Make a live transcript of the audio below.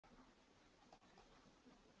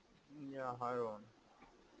Yeah, hi Ron.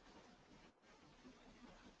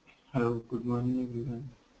 Hello, good morning everyone.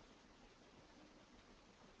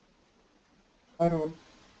 Hi Ron.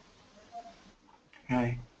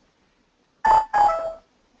 Hi.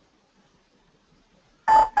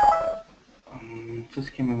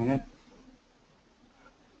 Just give me a minute.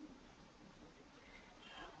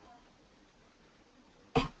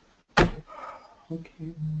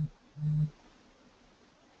 Okay.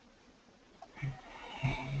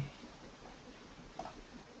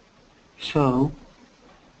 So,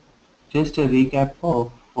 just a recap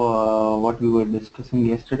of what we were discussing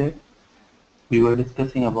yesterday. We were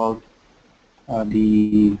discussing about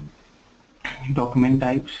the document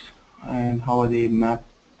types and how are they mapped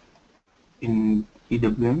in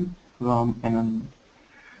EWM from and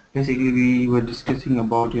basically we were discussing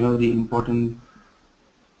about the important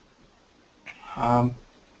um,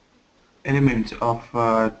 elements of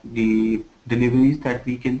the deliveries that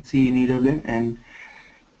we can see in EWM, and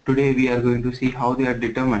today we are going to see how they are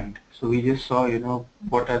determined. So we just saw,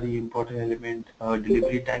 what are the important element,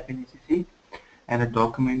 delivery type in ECC, and a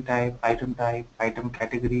document type, item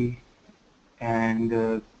category,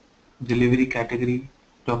 and delivery category,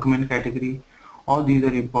 document category. All these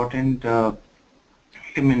are important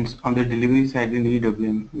elements on the delivery side in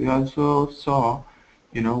EWM. We also saw,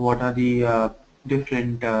 what are the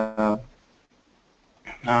different uh,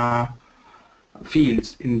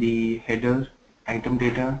 fields in the header, item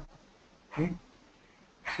data. Okay,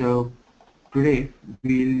 so today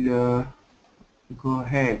we'll go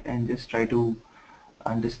ahead and just try to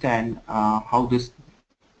understand how this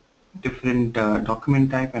different document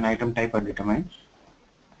type and item type are determined.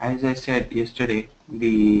 As I said yesterday,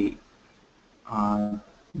 the uh,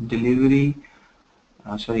 delivery,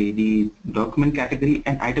 the document category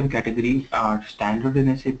and item category are standard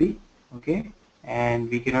in SAP, okay, and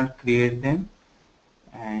we cannot create them,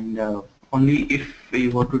 and only if we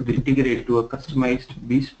want to integrate to a customized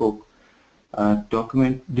bespoke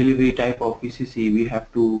document delivery type of ECC, we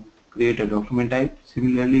have to create a document type.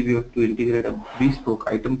 Similarly, we have to integrate a bespoke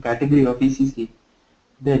item category of ECC.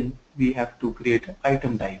 Then we have to create an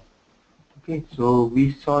item type. Okay, so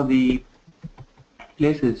we saw the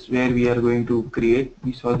places where we are going to create.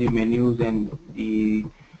 We saw the menus and the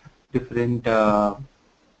different uh,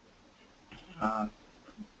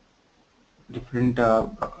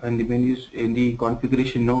 in the menus in the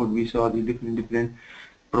configuration node. We saw the different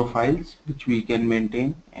profiles which we can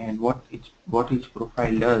maintain, and what each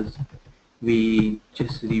profile does. We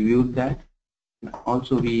just reviewed that, and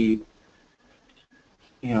also we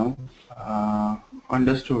you know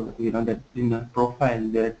understood that in the profile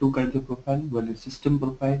there are two kinds of profile. One is system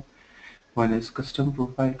profile, one is custom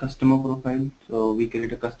profile, customer profile. So we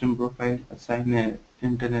create a custom profile, assign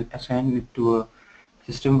it to a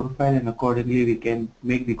system profile, and accordingly we can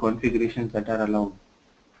make the configurations that are allowed.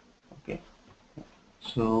 Okay,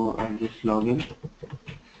 so I'll just log in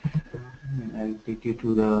and I'll take you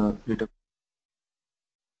to the data.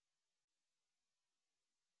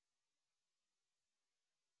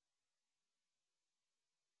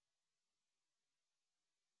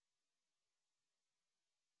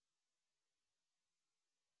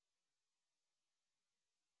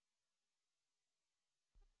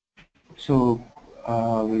 So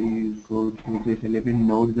we'll go to this 11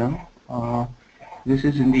 nodes now. This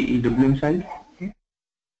is in the EWM side. Okay.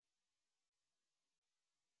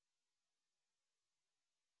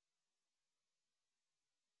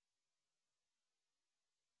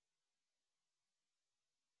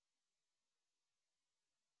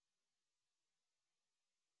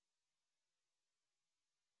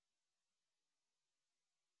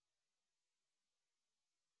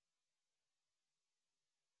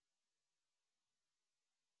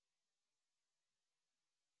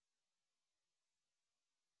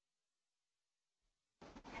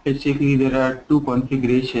 Basically, there are two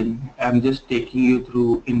configurations. I'm just taking you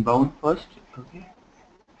through inbound first. Okay.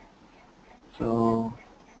 So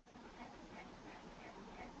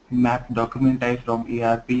map document type from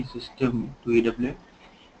ERP system to EWM.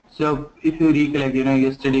 So if you recollect,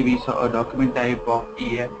 yesterday we saw a document type of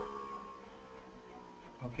EL.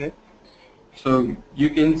 Okay. So you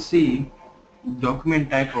can see document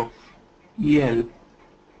type of EL.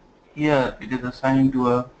 Here it is assigned to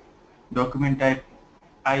a document type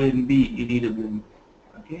INB in EWM.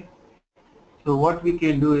 Okay. So what we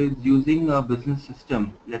can do is, using a business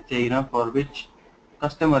system, let's say for which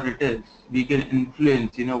customer it is, we can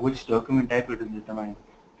influence which document type it is determined.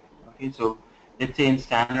 Okay, so let's say in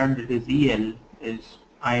standard it is EL is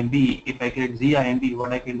INB. If I create ZINB,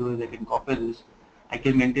 what I can do is I can copy this. I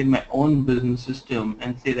can maintain my own business system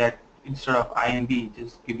and say that instead of INB,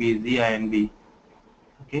 just give me ZINB.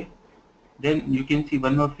 Okay. Then you can see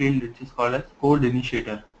one more field which is called as code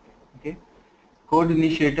initiator. Okay, code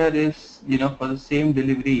initiator is, for the same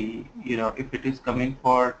delivery, if it is coming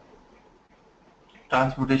for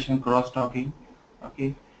transportation cross-docking,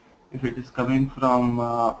 okay, if it is coming from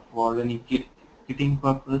for any kitting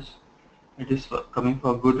purpose, it is coming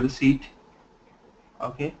for good receipt,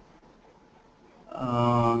 okay.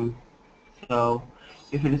 um, so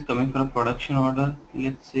if it is coming from production order,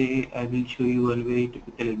 let's say I will show you a very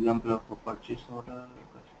typical example of a purchase order.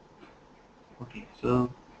 Okay,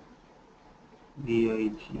 so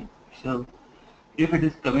the so if it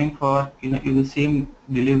is coming for, if the same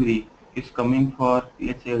delivery is coming for,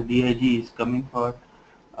 let's say a DIG is coming for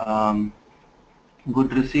um,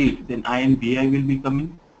 good receipt, then I and BI will be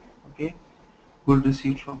coming. Okay, good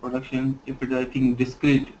receipt for production. If it is, I think,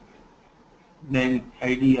 discrete, then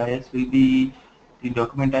IDIS will be the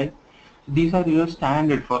document type. So these are your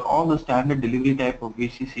standard for all the standard delivery type of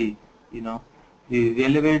VCC. You know, the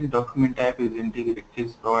relevant document type is integrated,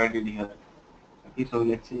 is provided here. Okay, so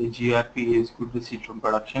let's say GRP is good receipt from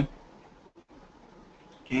production.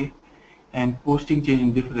 Okay, and posting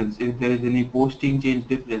change difference. If there is any posting change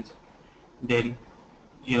difference, then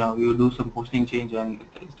you do some posting change and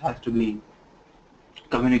it has to be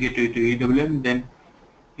communicated to EWM. Then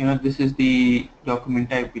this is the document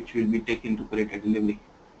type which will be taken to create a delivery.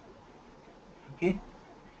 Okay,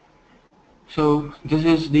 so this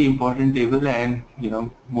is the important table, and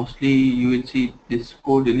mostly you will see this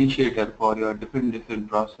code initiator for your different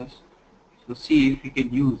process. So see if you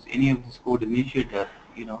can use any of this code initiator.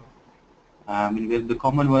 The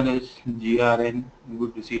common one is GRN,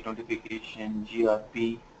 good receipt notification,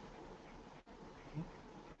 GRP.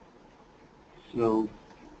 So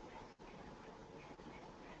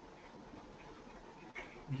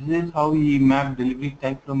this is how we map delivery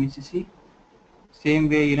type from ECC. Same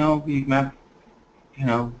way, we map,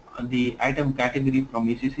 the item category from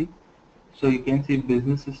ECC. So you can see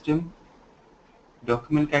business system,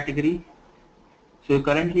 document category. So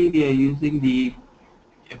currently we are using the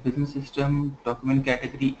business system document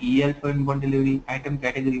category EL for inbound delivery. Item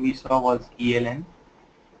category we saw was ELN.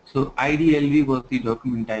 So IDLV was the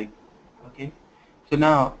document type. Okay. So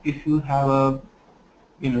now if you have a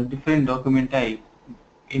different document type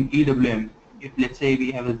in EWM, if let's say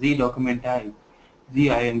we have a Z document type, Z,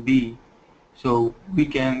 I and B, so we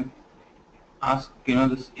can ask,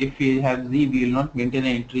 this, if we have Z, we will not maintain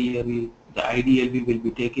an entry here, the IDLB will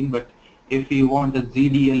be taken, but if we want the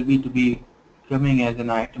ZDLB to be coming as an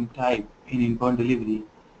item type in inbound delivery,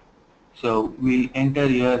 so we'll enter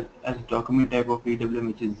here as document type of EWM,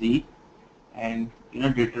 which is Z, and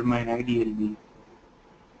determine IDLB.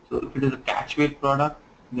 So if it is a catch weight product,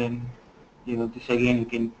 then this again you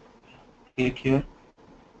can click here.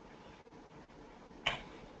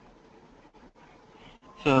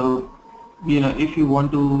 So if you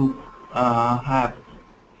want to have,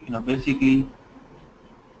 basically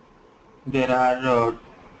there are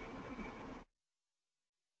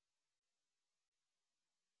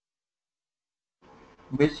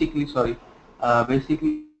basically, sorry,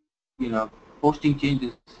 basically, posting change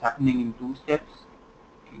is happening in two steps.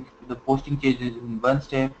 The posting change is in one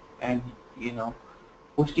step, and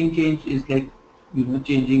posting change is like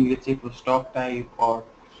changing, let's say, for stock type, or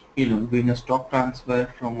doing a stock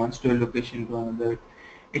transfer from one store location to another.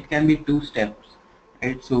 It can be two steps,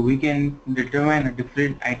 right? So we can determine a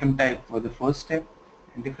different item type for the first step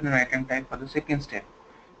and different item type for the second step.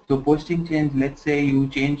 So posting change, let's say you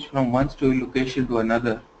change from one store location to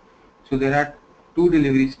another. So there are two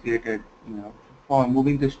deliveries created, for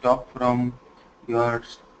moving the stock from your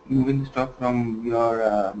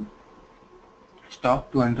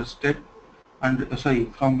stock to understood, and sorry,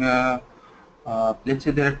 from let's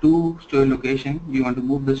say there are two store location. You want to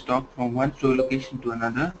move the stock from one store location to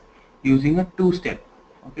another using a two-step.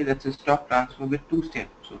 Okay, that's a stock transfer with two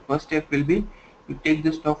steps. So first step will be you take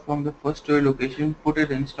the stock from the first store location, put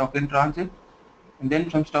it in stock in transit, and then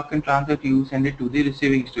from stock in transit you send it to the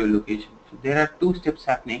receiving store location. So there are two steps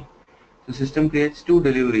happening. The system creates two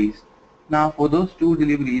deliveries. Now for those two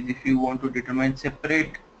deliveries, if you want to determine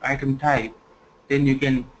separate item type, then you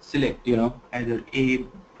can select, either A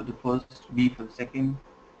for the first, B for the second.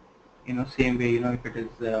 Same way, if it is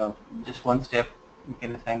just one step, you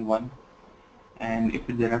can assign one, and if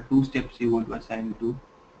there are two steps, you want to assign two.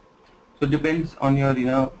 So it depends on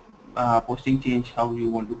your, posting change, how you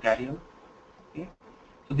want to carry out. Okay.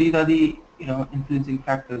 So these are the, influencing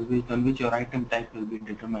factors based on which your item type will be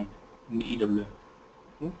determined in EWM.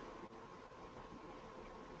 Okay.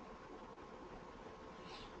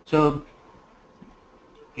 So,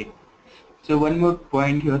 okay. So one more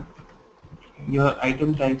point here, your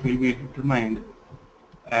item type will be determined,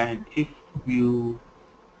 and if view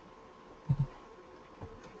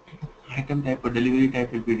item type or delivery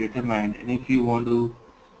type will be determined, and if you want to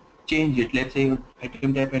change it, let's say your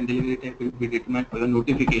item type and delivery type will be determined for your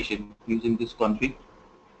notification using this config.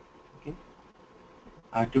 Okay,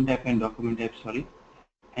 item type and document type, sorry.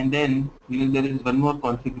 And then there is one more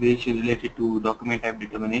configuration related to document type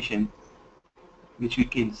determination, which we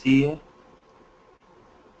can see here.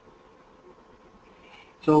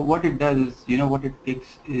 So what it does is, what it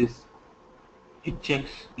takes is it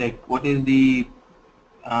checks like what is the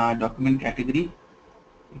document category.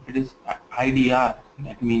 If it is IDR,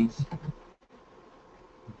 that means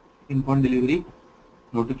inbound delivery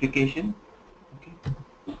notification. Okay.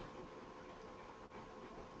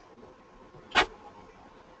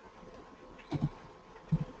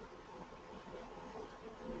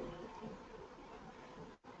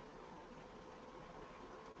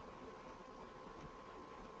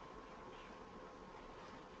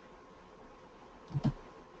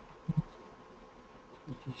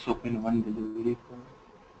 Let's open one delivery for.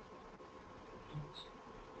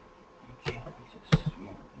 Okay, just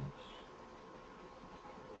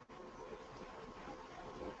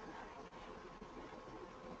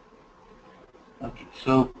okay.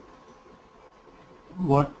 So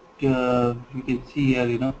what you can see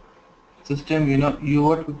here, system, you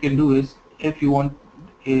what we can do is if you want,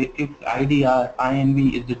 if IDR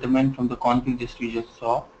INV is determined from the config just we just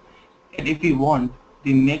saw, and if you want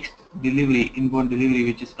the next delivery, inbound delivery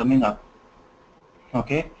which is coming up,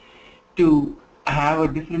 okay, to have a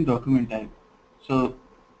different document type. So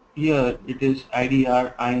here it is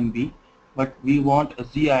IDR INV, but we want a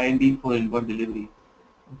ZINV for inbound delivery.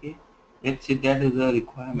 Okay, let's say that is a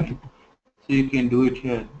requirement. So you can do it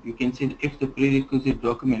here. You can see if the prerequisite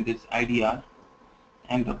document is IDR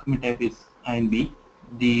and document type is INB,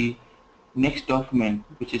 the next document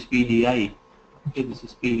which is PDI, okay, this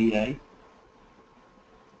is PDI,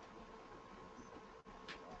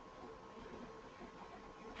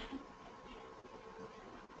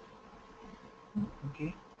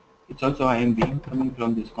 okay, it's also INB coming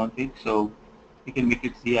from this config, so we can make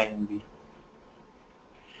it ZINB.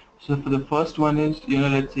 So for the first one is,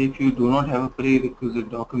 let's say if you do not have a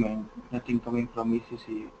prerequisite document, nothing coming from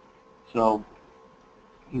ECC, so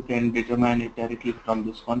you can determine it directly from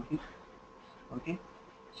this config. Okay,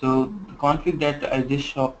 so the config that I just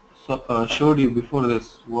showed you before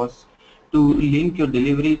this was to link your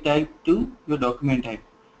delivery type to your document type.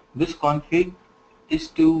 This config is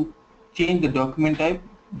to change the document type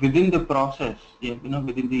within the process, yeah,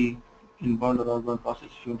 within the inbound or outbound process.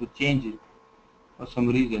 If you want to change it for some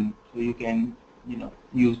reason, so you can,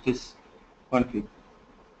 use this config.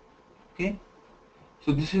 Okay.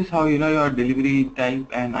 So this is how your delivery type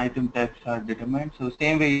and item types are determined. So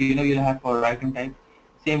same way you'll have for item type,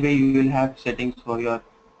 same way you will have settings for your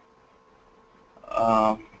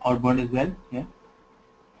outbound as well. Yeah.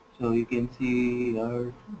 So you can see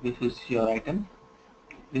this is your item,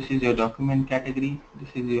 this is your document category, this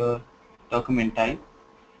is your document type.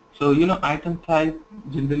 So item type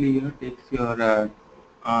generally takes your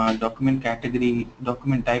document category,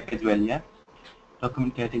 document type as well. Yeah,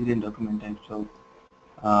 document category and document type. So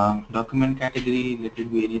document category, let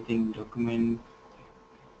it be anything, document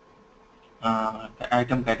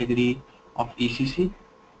item category of ECC.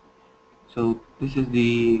 So this is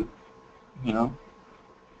the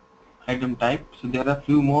item type. So there are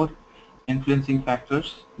few more influencing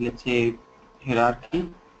factors. Let's say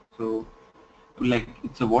hierarchy. So like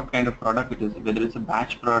it's a what kind of product it is, whether it's a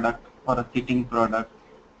batch product or a kitting product.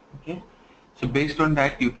 Okay. So based on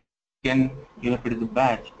that you can, if it is a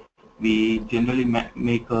batch, we generally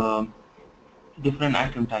make a different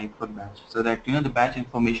item type for batch, so that the batch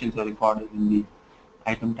informations are recorded in the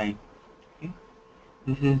item type. Okay.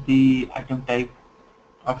 This is the item type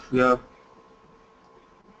of your,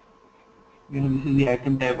 this is the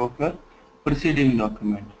item type of your preceding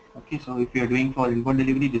document. Okay, so if you are doing for inbound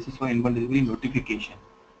delivery, this is for inbound delivery notification.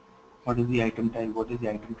 What is the item type? What is the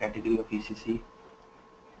item category of ECC?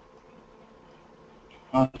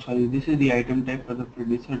 Oh, sorry, this is the item type for the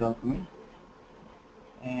producer document,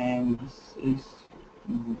 and this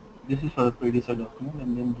is for the producer document,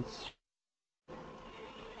 and then this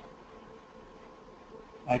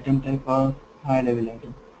item type for high level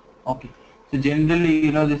item. Okay, so generally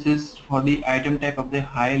this is for the item type of the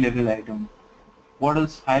high level item. What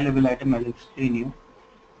is high level item? I'll explain you.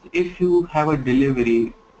 If you have a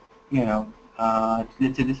delivery,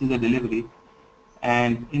 let's say this is a delivery,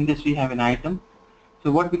 and in this we have an item.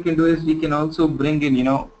 So what we can do is we can also bring in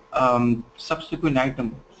subsequent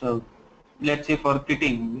item. So let's say for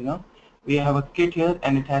kitting, we have a kit here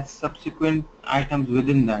and it has subsequent items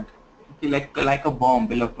within that. Okay, like a BOM,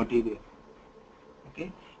 bill of material.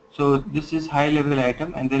 Okay, so this is high level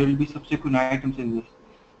item and there will be subsequent items in this.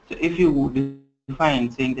 So if you define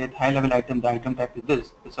saying that high level item, the item type is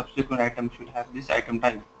this, the subsequent item should have this item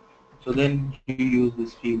type. So then you use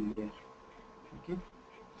this field there. Okay.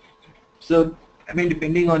 So I mean,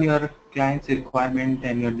 depending on your client's requirement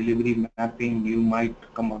and your delivery mapping, you might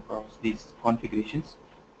come across these configurations.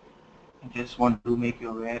 I just want to make you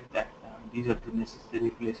aware that these are the necessary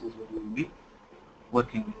places where you will be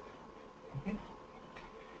working with. Okay.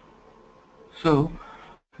 So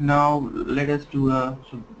now let us do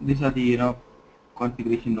so these are the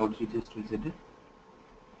configuration nodes we just visited.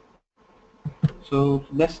 So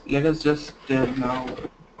let us just now,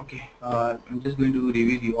 okay, I'm just going to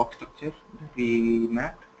review the org structure that we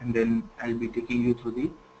mapped, and then I'll be taking you through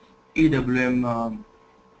the EWM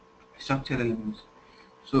structure elements.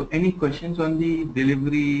 So any questions on the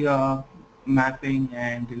delivery mapping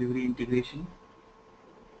and delivery integration?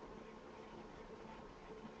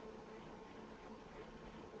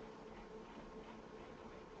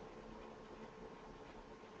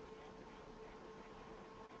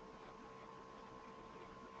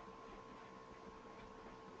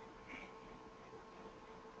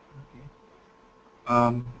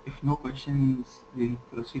 Okay. If no questions, we'll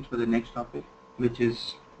proceed for the next topic, which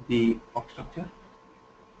is the org structure.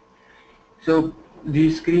 So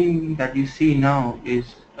the screen that you see now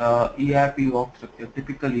is ERP org structure,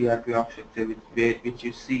 typical ERP org structure, which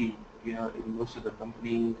you see, in most of the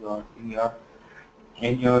companies, or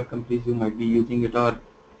in your companies you might be using it, or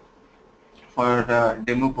for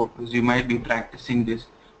demo purpose you might be practicing this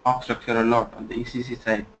org structure a lot on the ECC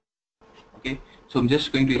side. Okay, so I'm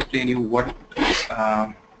just going to explain you what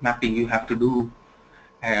mapping you have to do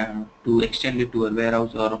to extend it to a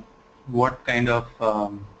warehouse, or what kind of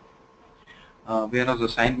warehouse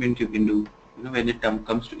assignment you can do, when it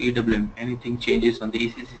comes to EWM, anything changes on the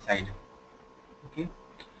ECC side. Okay,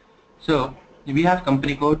 so we have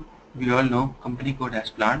company code. We all know company code has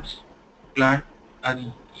plants. Plant are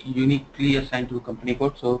uniquely assigned to a company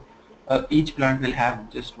code, so each plant will have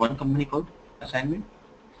just one company code assignment.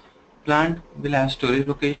 Plant will have storage location,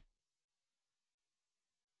 warehouse will have warehouse location,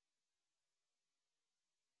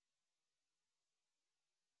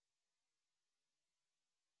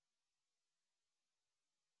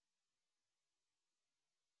 distribution center will have distribution center, warehouse will have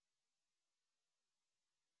warehouse location, distribution center will have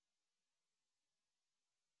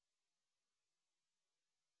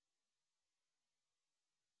distribution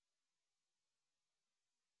center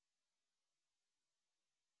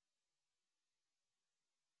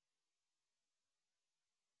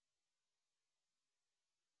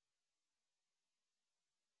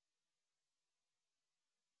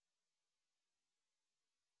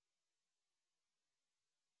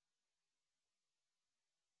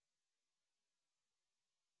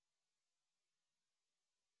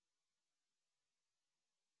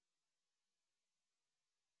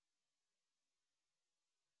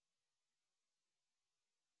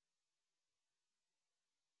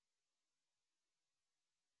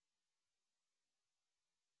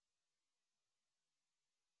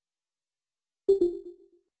location,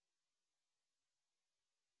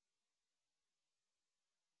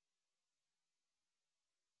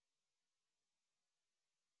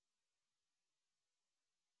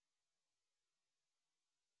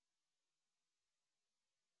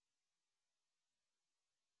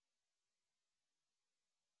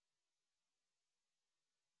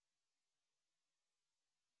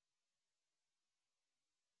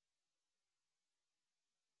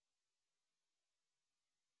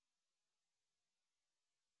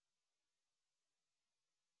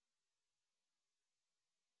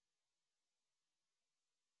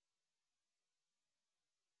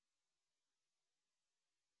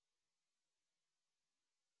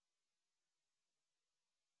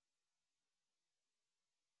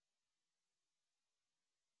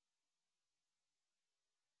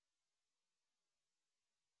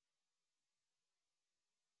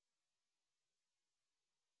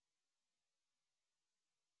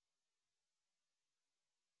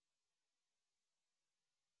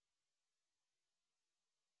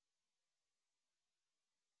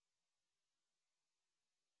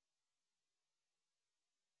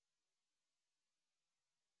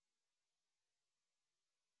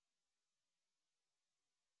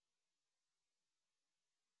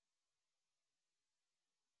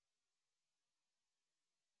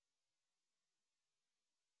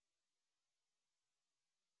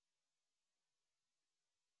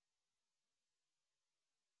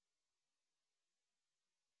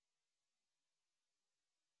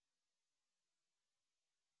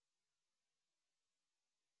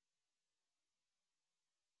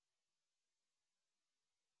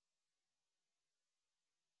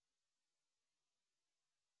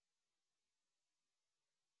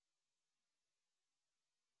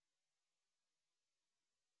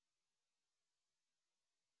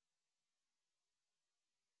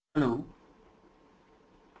 Hello.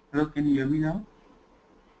 Hello, can you hear me now?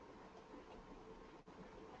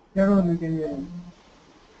 Yeah, Rohan, we can hear you.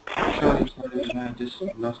 Sorry, I just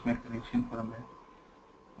lost my connection for a minute.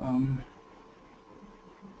 Um,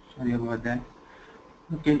 Sorry about that.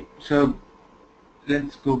 Okay, so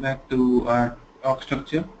let's go back to our org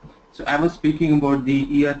structure. So I was speaking about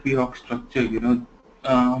the ERP org structure. You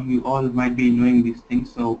all might be knowing these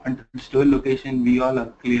things. So under store location, we all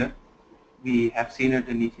are clear. We have seen it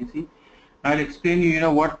in ECC. I'll explain you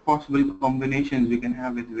what possible combinations we can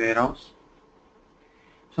have with warehouse.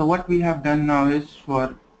 So what we have done now is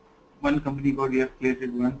for one company code we have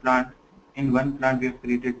created one plant. In one plant we have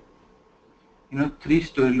created three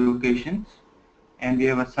store locations, and we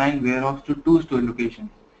have assigned warehouse to two store locations.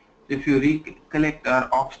 So if you recollect our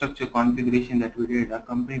org structure configuration that we did, our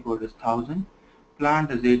company code is 1000, plant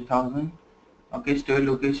is 8000, okay, store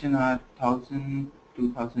location are 1000,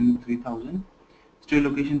 2000, 3000. Store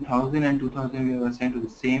location 1000 and 2000 we have assigned to the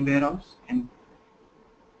same warehouse, and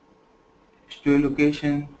store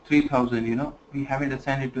location 3000, we haven't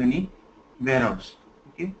assigned it to any warehouse.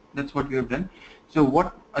 Okay, that's what we have done. So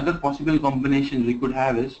what other possible combinations we could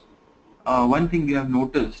have is, one thing we have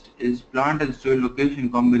noticed is plant and store location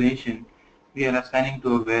combination we are assigning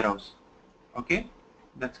to a warehouse. Okay,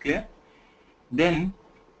 that's clear. Then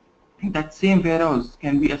that same warehouse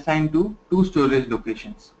can be assigned to two storage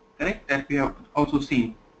locations, correct, that we have also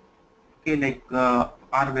seen. Okay, like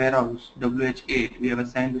our warehouse WH8 we have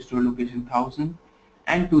assigned to store location 1000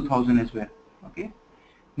 and 2000 as well. Okay,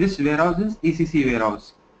 this warehouse is ECC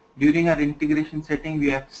warehouse. During our integration setting we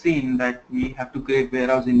have seen that we have to create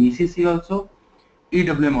warehouse in ECC also,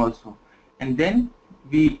 EWM also, and then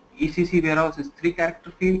we ECC warehouse is 3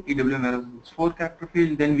 character field, EWM warehouse is 4 character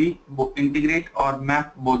field, then we integrate or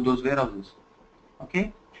map both those warehouses.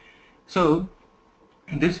 Okay, so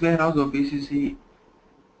this warehouse of ECC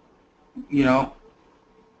you know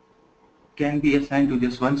can be assigned to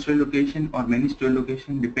just one store location or many store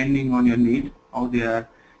location depending on your need, how they are,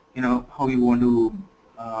 how you want to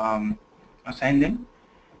assign them.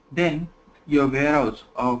 Then your warehouse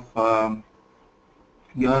of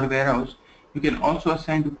your warehouse you can also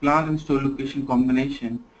assign to plant and store location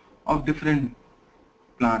combination of different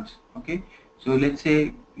plants. Okay, so let's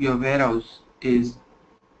say your warehouse is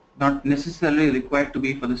not necessarily required to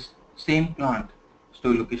be for the same plant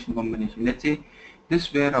store location combination. Let's say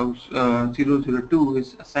this warehouse 002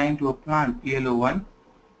 is assigned to a plant PLO1,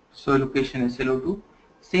 store location SLO2.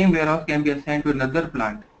 Same warehouse can be assigned to another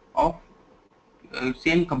plant of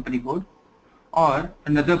same company code, or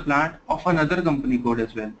another plant of another company code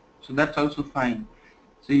as well. So that's also fine.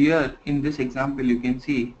 So here in this example you can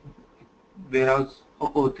see warehouse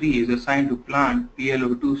 003 is assigned to plant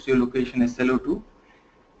PLO2 store location SLO2,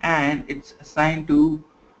 and it's assigned to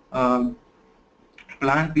um,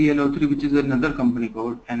 plant PLO3 which is another company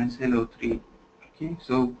code and SLO3. Okay,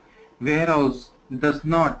 so warehouse does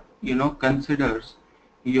not considers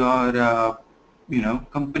your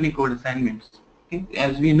company code assignments. Okay,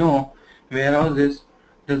 as we know warehouses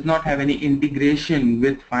does not have any integration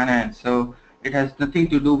with finance, so it has nothing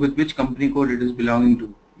to do with which company code it is belonging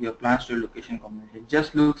to. Your plant store location combination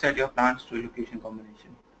just looks at your plant store location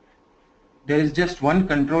combination. There is just one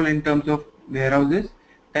control in terms of warehouses,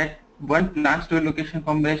 that one plant store location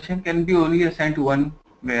combination can be only assigned to one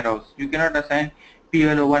warehouse. You cannot assign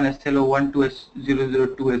PLO1 SLO1 to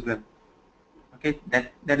S002 as well. Okay,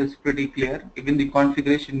 that is pretty clear. Even the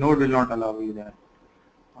configuration node will not allow you that.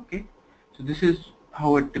 Okay, so this is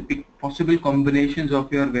how a typical possible combinations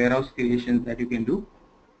of your warehouse creations that you can do.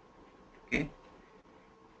 Okay,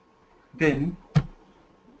 then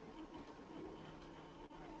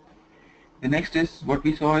the next is what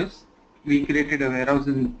we saw is we created a warehouse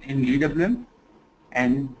in EWM,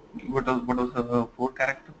 and what was a 4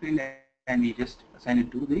 character field, and we just assign it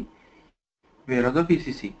to the warehouse of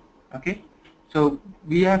ECC. Okay, so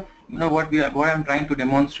we have what I'm trying to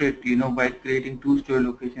demonstrate by creating two store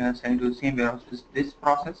locations assigned to the same warehouse is this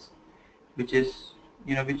process, which is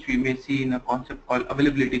which we may see in a concept called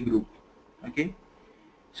availability group. Okay,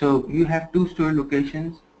 so you have two store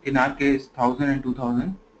locations, in our case 1000 and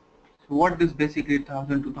 2000. So what this basically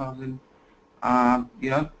 1000 2000,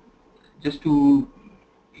 just to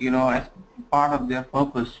as part of their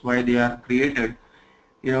purpose why they are created,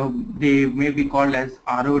 they may be called as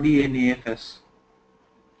ROD and AFS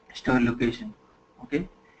store location. Okay,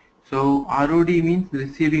 so ROD means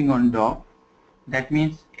receiving on dock. That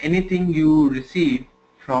means anything you receive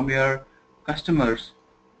from your customers,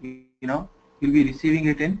 you'll be receiving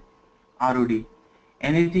it in ROD.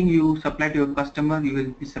 Anything you supply to your customer, you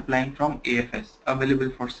will be supplying from AFS, available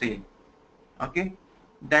for sale. Okay,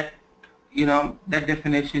 that that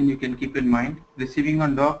definition you can keep in mind. Receiving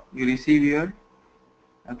on dock, you receive here,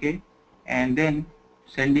 okay, and then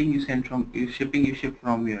sending, you send from, you shipping, you ship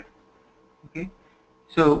from here, okay.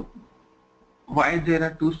 So why there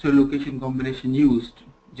are two store location combination used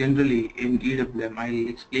generally in EWM, I'll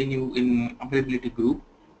explain you in availability group,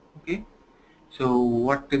 okay. So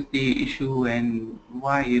what is the issue and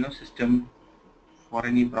why system for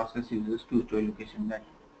any process uses two store location, that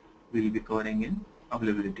we'll be covering in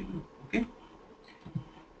availability group, okay.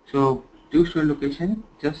 So two store location,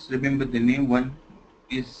 just remember the name.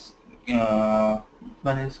 Is uh,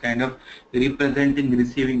 one is kind of representing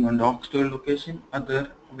receiving on dock store location,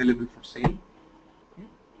 other available for sale.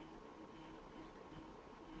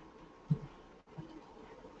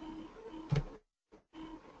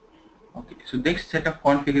 Okay, so next set of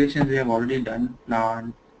configurations we have already done: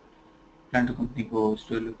 plant to company code,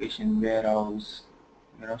 store location, warehouse.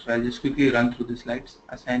 So I'll just quickly run through the slides.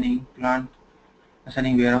 Assigning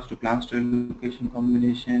warehouse to plant store location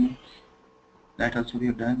combination. That also we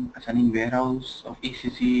have done. Assigning warehouse of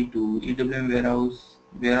ECC to EWM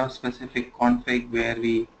warehouse specific config, where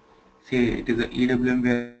we say it is a EWM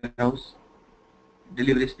warehouse.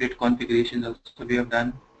 Delivery split configurations also we have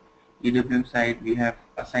done. EWM side, we have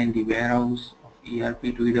assigned the warehouse of ERP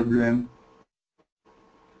to EWM.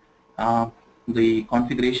 The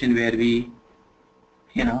configuration where we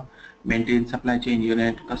maintain supply chain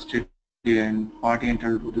unit, custody and party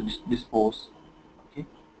enteral to dispose. Okay,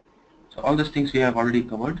 so all those things we have already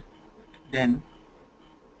covered. Then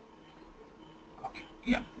okay,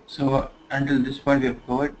 yeah, so until this point we have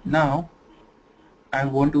covered. Now I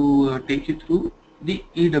want to take you through the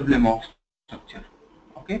EWM org structure.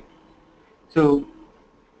 Okay, so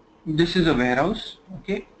this is a warehouse.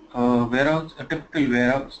 Okay, a typical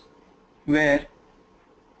warehouse where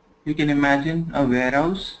you can imagine a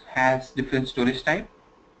warehouse has different storage type.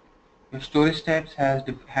 Your storage types have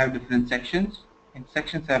different sections, and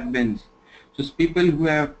sections have bins. So people who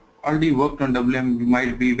have already worked on WM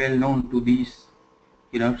might be well known to these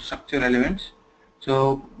structure elements.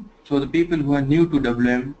 So the people who are new to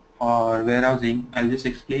WM or warehousing, I'll just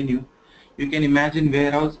explain you. You can imagine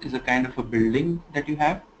warehouse is a kind of a building that you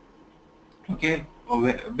have, okay, or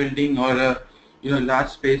a building or a large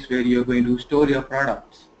space where you're going to store your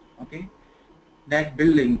products, okay. That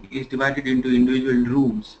building is divided into individual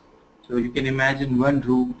rooms. So you can imagine one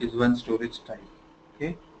room is one storage type,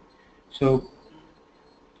 okay. So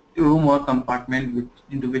room or compartment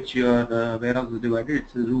into which your warehouse is divided,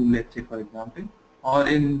 it's a room, let's say, for example. Or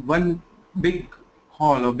in one big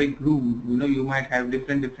hall or big room, you might have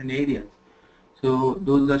different areas. So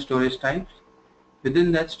those are storage types.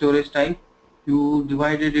 Within that storage type, you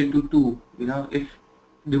divide it into two. If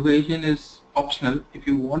division is optional, if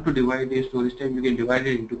you want to divide a storage type, you can divide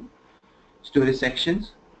it into storage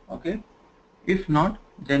sections, okay. If not,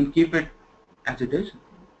 then keep it as it is,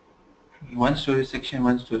 one storage section,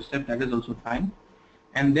 one storage type, that is also fine.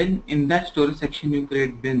 And then in that storage section you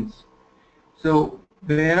create bins. So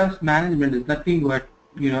warehouse management is nothing but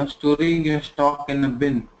storing your stock in a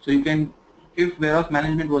bin. So you can, if warehouse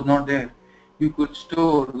management was not there, you could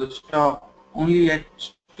store the stock only at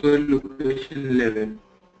storage location level.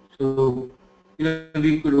 So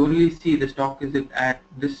we could only see the stock is at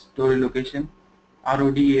this storage location,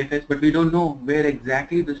 RODEFS, but we don't know where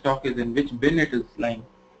exactly the stock is, in which bin it is lying,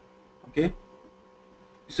 okay.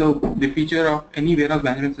 So the feature of any warehouse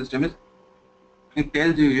management system is it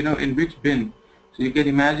tells you, in which bin. So you can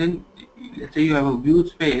imagine, let's say you have a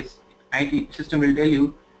huge space, IT system will tell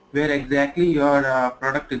you where exactly your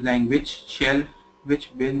product is lying, which shelf,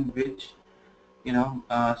 which bin, which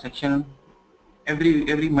section,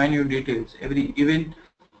 every minute details, even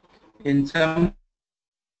in some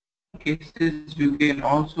cases you can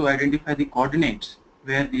also identify the coordinates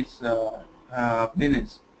where this bin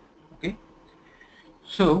is, okay.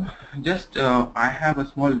 So just I have a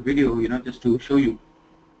small video, just to show you,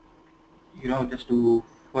 just to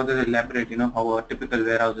further elaborate, how a typical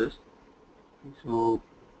warehouse is. So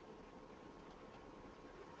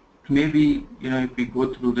maybe, if we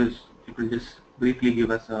go through this, it will just briefly give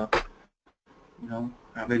us a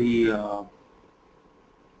very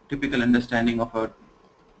typical understanding of a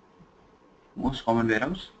most common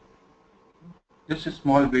warehouse. Just a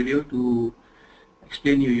small video to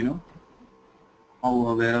explain you, how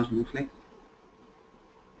a warehouse looks like.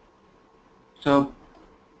 So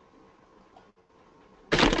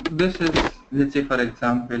this is, let's say, for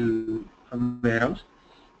example, a warehouse.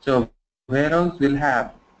 So warehouse will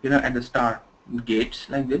have, at the start, gates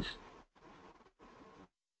like this,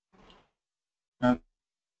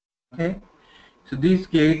 okay. So these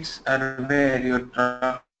gates are where your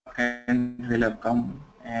truck and trailer come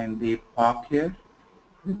and and they park here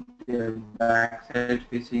with their backside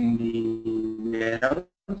facing the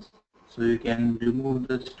warehouse, so you can remove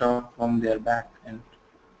the stock from their back and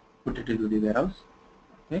put it into the warehouse.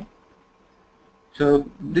 Okay, so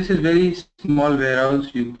this is very small warehouse.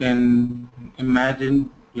 You can imagine,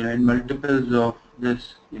 in multiples of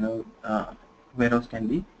this, warehouse can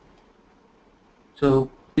be. So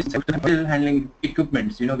this material handling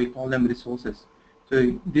equipments, we call them resources. So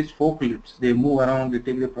these forklifts, they move around, they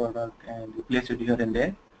take the product and they place it here and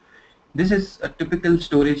there. This is a typical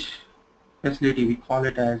storage facility. We call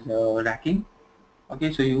it as racking.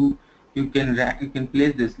 Okay, so you can rack, you can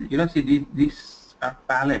place this. See, these are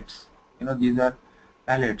pallets. These are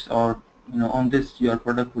pallets, or on this your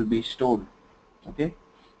product will be stored. Okay,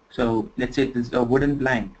 so let's say this is a wooden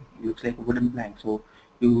plank. It looks like a wooden plank. So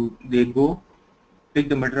they go pick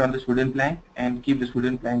the material on this wooden plank and keep this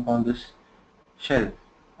wooden plank on this shelf.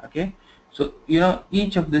 Okay, so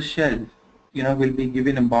each of the shelf will be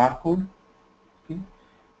given a barcode. Okay,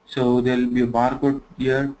 so there will be a barcode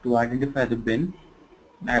here to identify the bin,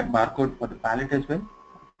 a barcode for the pallet as well.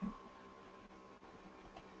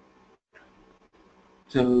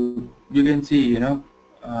 So you can see, you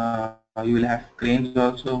will have cranes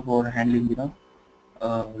also for handling,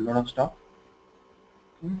 a lot of stuff.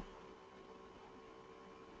 Okay.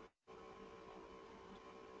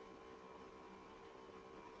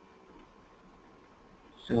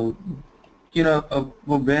 So, a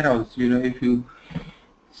warehouse, if you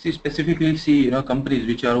specifically see, companies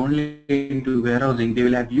which are only into warehousing, they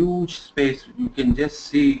will have huge space. You can just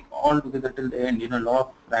see all together till the end, lot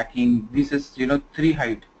of racking. This is, 3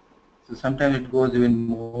 height. So sometimes it goes even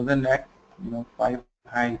more than that, 5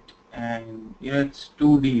 height, and it's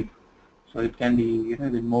too deep. So it can be,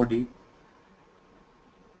 even more deep.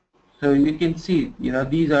 So you can see,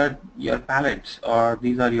 these are your pallets, or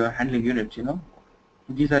these are your handling units.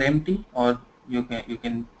 These are empty, or you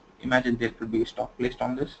can imagine there could be stock placed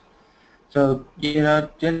on this. So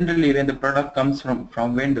generally when the product comes from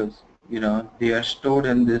vendors, they are stored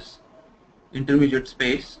in this intermediate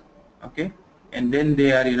space. Okay, and then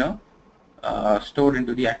they are stored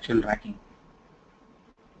into the actual racking.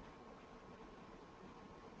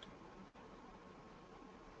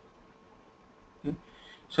 Okay.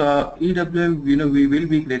 So EWM, we will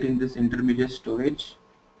be creating this intermediate storage.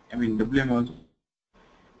 I mean WM also.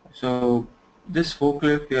 So this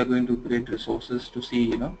forklift, we are going to create resources to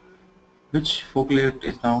see, which forklift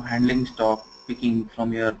is now handling stock, picking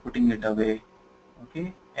from here, putting it away.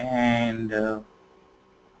 Okay, and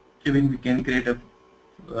even we can create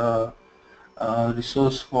uh, a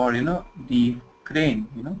resource for the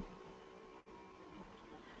crane.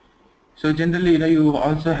 So generally, you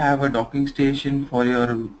also have a docking station for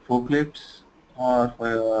your forklifts or for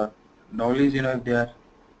your dollies. If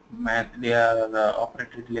they are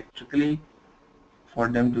operated electrically, for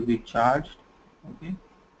them to be charged. Okay,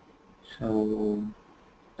 so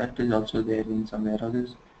that is also there in some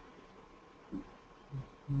warehouses.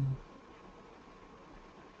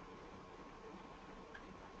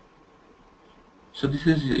 So this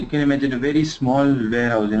is, you can imagine, a very small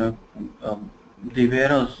warehouse. The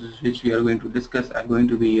warehouses which we are going to discuss are going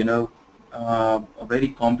to be a very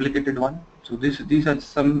complicated one. So these are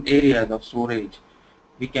some areas of storage.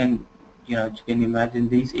 We can, you can imagine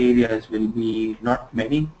these areas will be not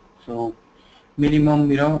many. So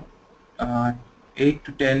minimum, uh, 8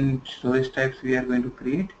 to 10 storage types we are going to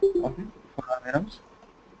create, okay, for our warehouse.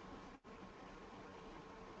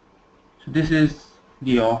 So this is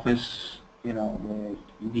the office, where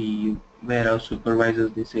the warehouse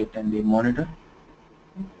supervisors, they sit and they monitor.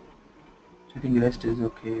 So I think rest is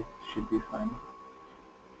okay, should be fine.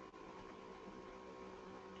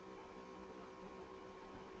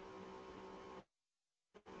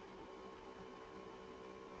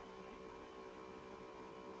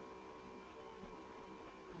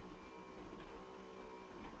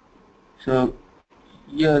 So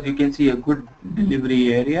here you can see a good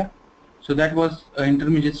delivery area. So that was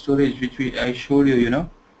intermediate storage which I showed you,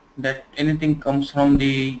 that anything comes from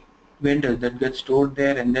the vendors that get stored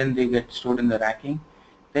there, and then they get stored in the racking.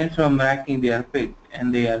 Then from racking they are picked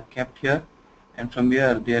and they are kept here, and from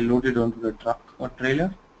here they are loaded onto the truck or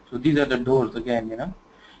trailer. So these are the doors again,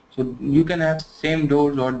 So you can have same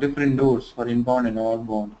doors or different doors for inbound and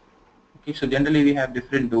outbound. Okay, so generally we have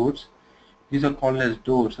different doors. These are called as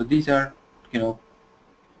doors. So these are, you know,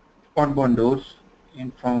 outbound doors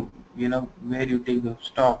in from, where you take the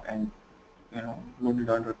stock and, load it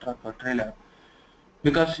onto a truck or trailer.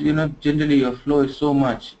 Because, generally your flow is so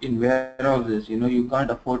much in warehouses, you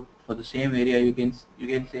can't afford for the same area. You can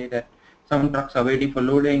say that some trucks are waiting for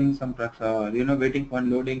loading, some trucks are, waiting for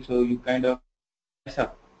unloading, so you kind of mess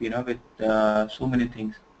up with so many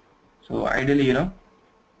things. So ideally,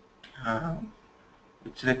 uh,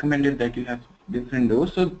 it's recommended that you have different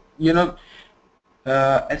doors. So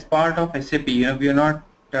as part of SAP, we are not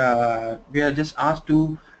we are just asked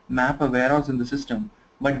to map a warehouse in the system,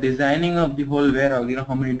 but designing of the whole warehouse,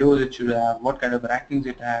 how many doors it should have, what kind of rackings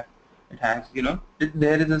it has,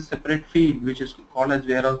 there is a separate field which is called as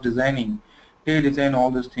warehouse designing. They design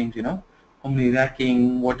all those things, how many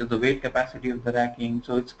racking, what is the weight capacity of the racking.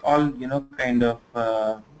 So it's all kind of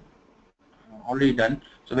already done.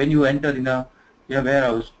 So when you enter in a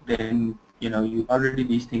warehouse, then you already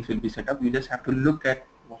these things will be set up. You just have to look at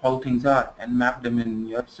how things are and map them in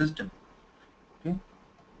your system. Okay.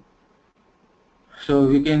 So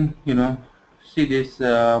we can see these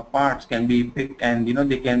parts can be picked, and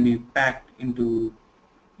they can be packed you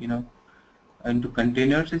know into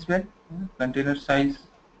containers as well. Container size.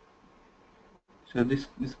 So this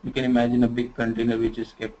you can imagine a big container which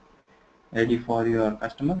is kept ready for your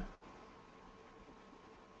customer,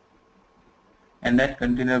 and that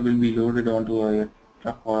container will be loaded onto a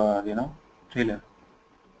truck or trailer.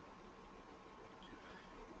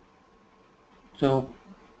 So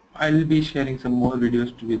I'll be sharing some more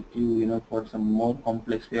videos with you, for some more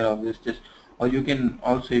complex warehouses. Just, or you can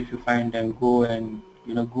also, if you find them, go and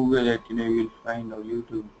Google it. You'll find, or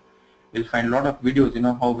YouTube, you'll find a lot of videos.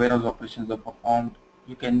 How warehouse operations are performed.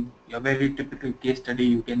 You can a very typical case study.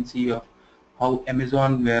 You can see of how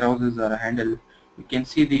Amazon warehouses are handled. You can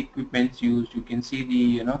see the equipments used. You can see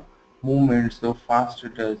the movements, how fast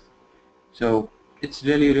it is. So it's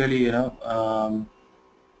really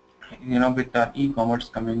with our e-commerce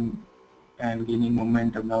coming and gaining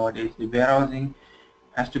momentum nowadays, the warehousing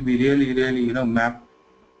has to be really mapped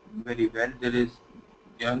very well. There is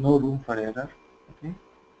no room for error. Okay.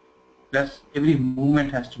 Plus every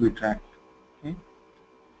movement has to be tracked. Okay.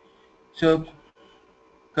 So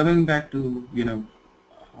coming back to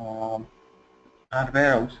um, our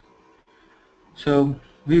warehouse. So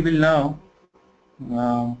we will now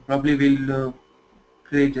probably will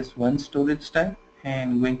create just one storage type,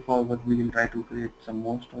 and going forward we will try to create some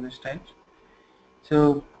more storage types.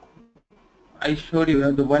 So I showed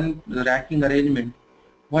you the racking arrangement.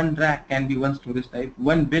 One rack can be one storage type.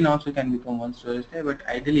 One bin also can become one storage type. But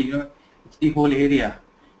ideally, it's the whole area.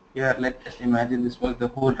 Here, let's imagine this was the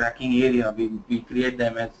whole racking area. We create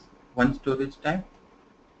them as one storage type.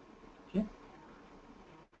 Okay.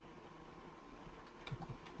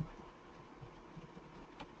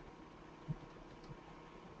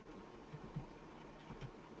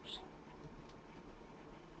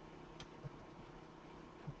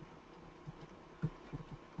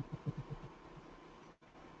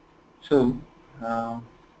 So I'll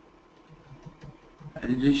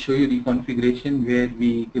just show you the configuration where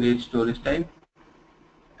we create storage type.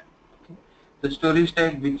 Okay. The storage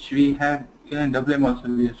type which we have in WM also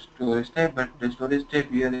we have storage type, but the storage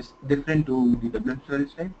type here is different to the WM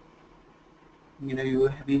storage type.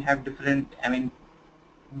 We have different. I mean,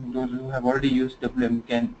 those who have already used WM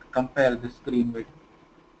can compare the screen with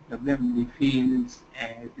WM. The fields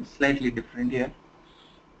is slightly different here.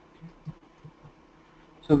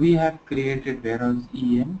 So we have created warehouse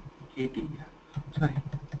EM KT. Sorry,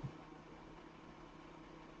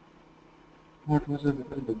 what was the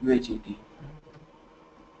WHAT?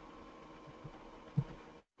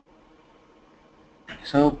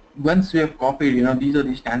 So once we have copied, these are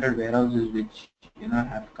the standard warehouses which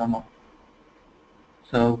have come up.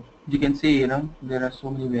 So you can see, there are so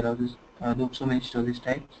many warehouses, so many storage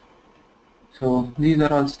types. So these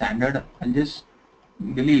are all standard. I'll just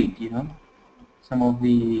delete, some of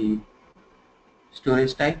the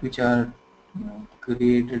storage type which are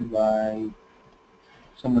created by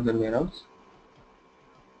some other warehouse,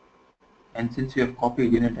 and since we have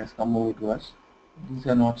copied, it has come over to us. These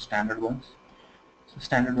are not standard ones, so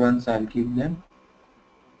standard ones I'll keep them.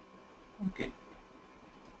 Okay.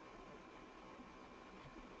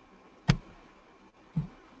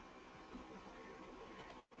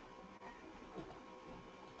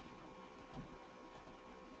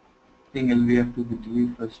 I think we have to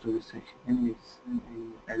delete first storage section. Anyways,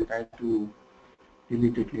 I'll try to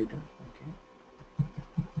delete it later. Okay.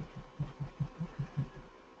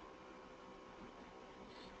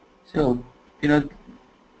 So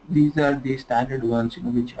these are the standard ones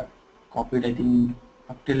which are copied, I think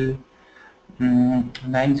up till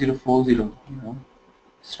 9040,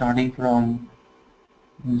 starting from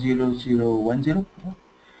 0010.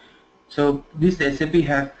 So this SAP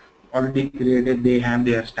have already created, they have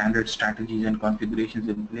their standard strategies and configurations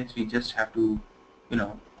in place. We just have to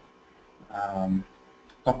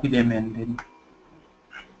copy them and then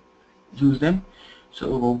use them.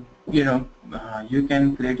 So you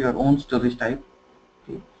can create your own storage type.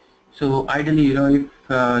 Okay. So ideally, if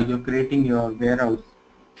you're creating your warehouse,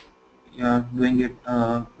 you're doing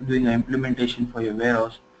an implementation for your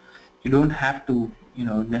warehouse, you don't have to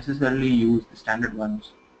necessarily use the standard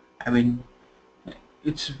ones. I mean,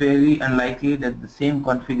 it's very unlikely that the same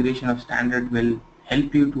configuration of standard will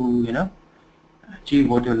help you to achieve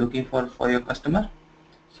what you're looking for your customer.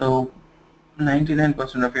 So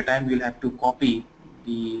 99% of your time you'll have to copy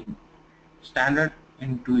the standard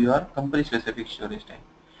into your company specific storage type.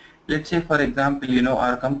 Let's say for example,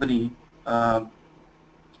 our company, uh,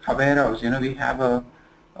 a warehouse, we have a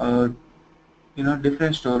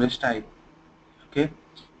different storage type. Okay,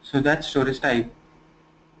 so that storage type,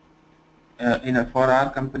 for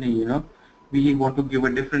our company, we want to give a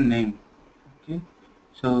different name. Okay,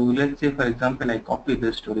 so let's say for example I copy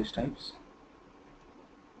the storage types.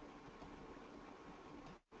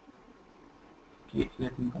 Okay,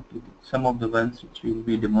 let me copy some of the ones which we will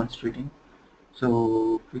be demonstrating.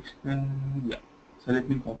 So fixed pin, yeah. So let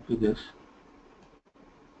me copy this.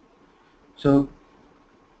 So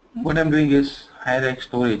what I'm doing is hierarchy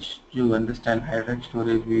storage. To understand hierarchy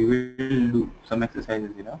storage, we will do some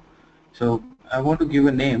exercises. So I want to give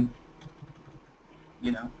a name,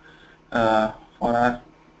 you know, for our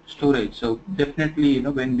storage. So definitely,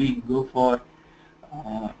 when we go for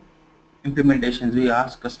uh, implementations, we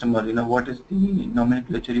ask customer, what is the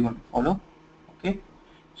nomenclature you want to follow. Okay,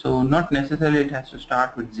 so not necessarily it has to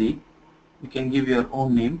start with Z. You can give your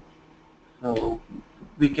own name. So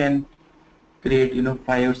we can create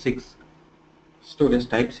 5 or 6 storage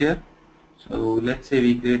types here. So let's say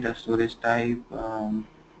we create a storage type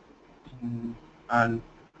in, and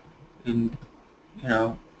in you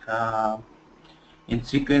know uh, in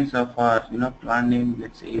sequence of our plant name,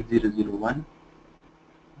 let's say 8001.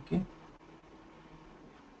 Okay,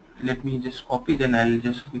 let me just copy, then I'll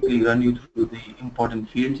just quickly run you through the important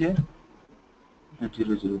fields here.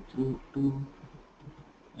 8002,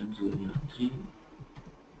 8003,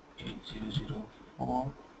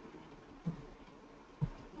 8004,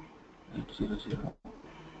 8005,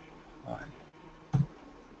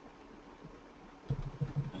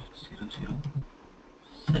 8006.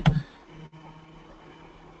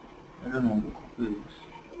 I don't know how to copy this.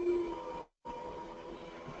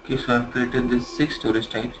 Okay, so I've created these 6 storage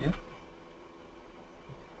types here.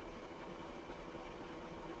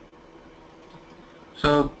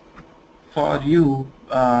 So for you,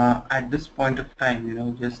 at this point of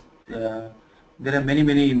time, just there are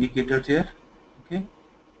many indicators here. Okay,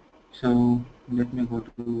 so let me go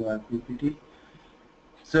to our PPT.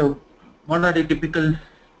 So what are the typical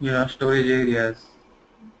storage areas?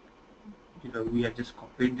 We have just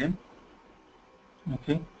copied them.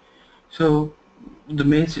 Okay, so the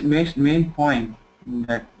main point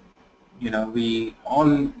that we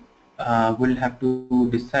all will have to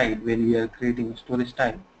decide when we are creating a storage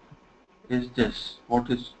type is this: what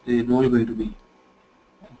is the role going to be?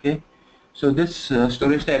 Okay, so this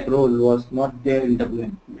storage type role was not there in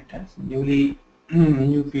WM. It has newly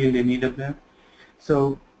new field in EWM.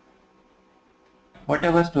 So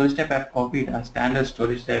whatever storage type I've copied are standard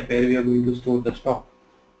storage type where we are going to store the stock.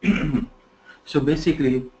 So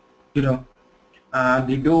basically, you know,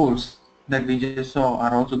 the doors that we just saw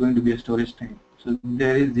are also going to be a storage type. So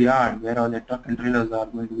there is the yard where all the truck and trailers are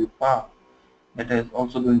going to be parked. That is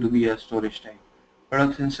also going to be a storage type.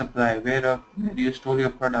 Production supply, where you store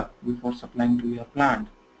your product before supplying to your plant,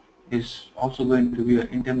 is also going to be an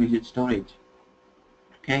intermediate storage.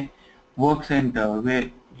 Okay, work center,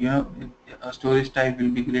 where a storage type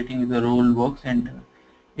will be creating the role work center.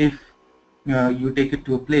 If you take it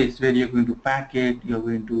to a place where you're going to pack it, you're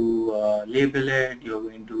going to label it, you're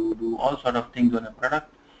going to do all sort of things on a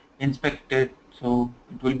product, inspect it, so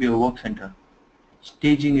it will be a work center.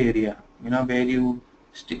 Staging area, where you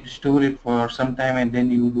store it for some time and then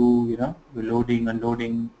you do loading,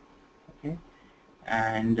 unloading. Okay,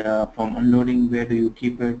 and from unloading, where do you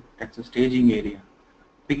keep it? That's a staging area.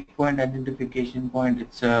 Pick point, identification point,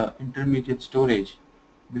 it's a intermediate storage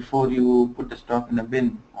before you put the stock in a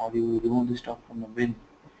bin or you remove the stock from a bin.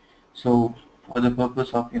 So for the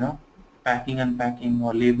purpose of packing, unpacking,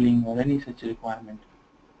 or labeling, or any such requirement.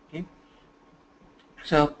 Okay,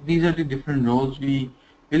 so these are the different roles. We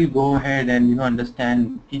will go ahead and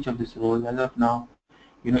understand each of these roles. As of now,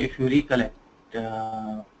 if you recollect,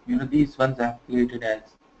 these ones I have created as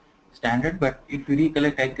standard, but if you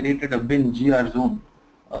recollect, I created a bin GR zone,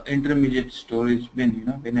 intermediate storage bin,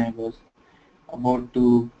 when I was about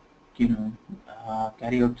to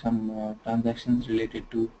carry out some transactions related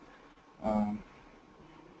to um,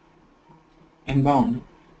 inbound.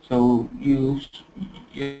 So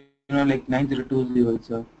like 9020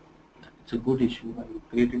 also, it's a good issue. I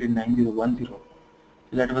created in 9010. So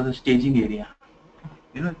that was a staging area.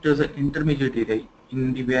 It was an intermediate area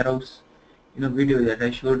in the warehouse. Video that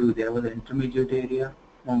I showed you, there was an intermediate area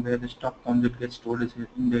from where the stock comes, it gets stored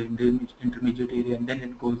in the intermediate area, and then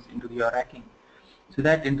it goes into the racking. So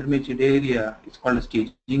that intermediate area is called a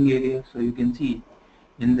staging area. So you can see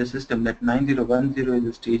in the system that 9010 is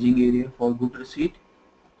a staging area for good receipt.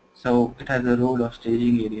 So it has a role of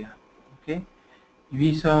staging area. Okay.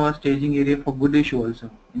 We saw a staging area for good issue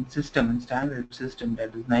also in standard system,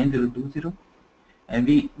 that is 9020, and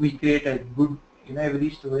we create a good, every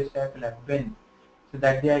storage type will have bin. So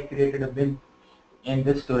that day I created a bin in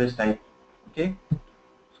this storage type. Okay.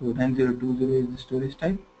 So 9020 is the storage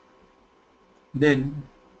type. Then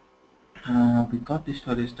we got the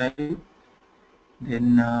storage type.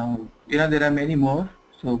 Then there are many more,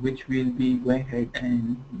 so which we'll be going ahead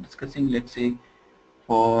and discussing. Let's say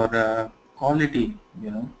for quality,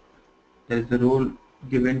 there is the role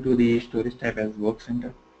given to the storage type as work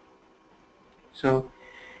center. So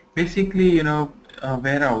basically,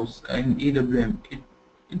 warehouse in EWM,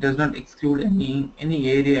 it does not exclude any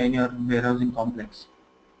area in your warehousing complex.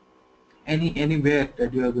 Anywhere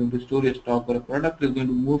that you are going to store your stock, or a product is going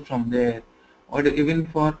to move from there, or even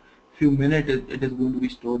for few minutes it is going to be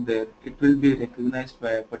stored there, it will be recognized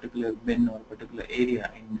by a particular bin or particular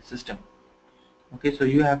area in the system. Okay, so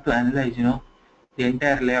you have to analyze, the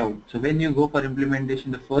entire layout. So when you go for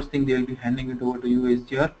implementation, the first thing they will be handing it over to you is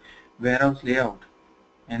your warehouse layout,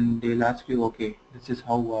 and they'll ask you, okay, this is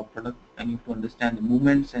how our product, I need to understand the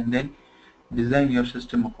movements and then design your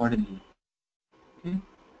system accordingly. Okay.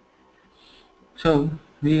 So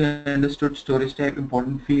we understood storage type,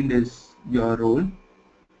 important field is your role.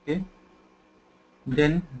 Okay.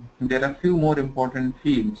 Then there are few more important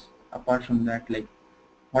fields apart from that, like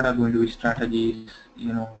what are going to be strategies,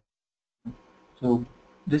 so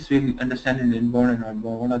this will understand in inbound and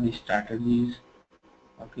outbound, what are the strategies.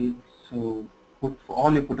 Okay, so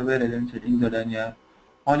all your putaway relevant settings are done here,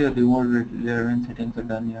 all your reward relevant settings are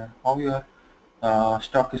done here, how your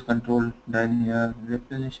stock is controlled done here,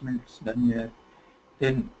 replenishment is done here.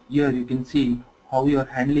 Then here you can see how your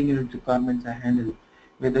handling unit requirements are handled,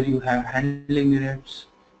 whether you have handling units,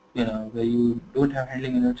 where you don't have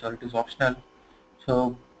handling units, or it is optional.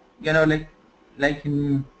 So like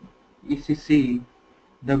in ECC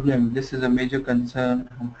WM, this is a major concern.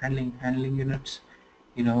 Handling units,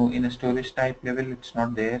 in a storage type level, it's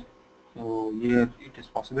not there. So here it is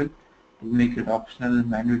possible to make it optional,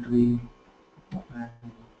 mandatory,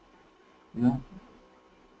 and you know,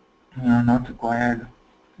 not required.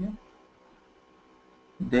 Okay.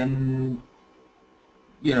 Then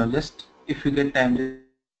just if you get time,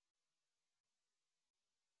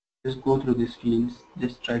 just go through these fields.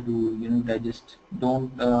 Just try to digest.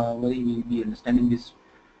 Don't worry. We'll be understanding this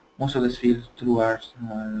most of this fields through our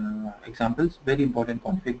examples. Very important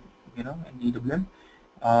config, in EWM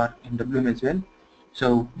or in WM as well.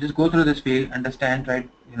 So just go through this field, understand, try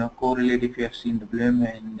correlate if you have seen WM,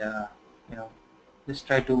 and just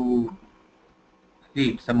try to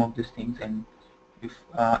read some of these things, and if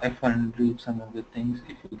F1 read some of the things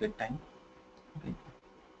if you get time. Okay.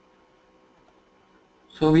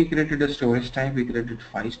 So we created a storage type. We created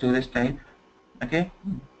 5 storage type. Okay.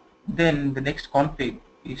 Then the next config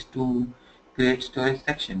is to create storage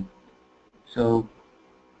section. So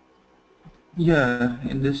here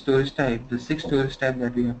in this storage type, the 6 storage type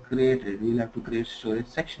that we have created, we'll have to create storage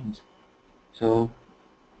sections. So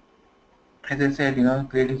as I said,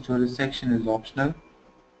 creating storage section is optional.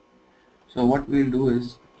 So what we'll do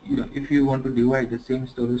is, if you want to divide the same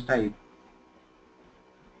storage type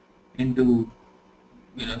into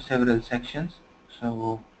several sections,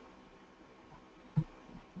 so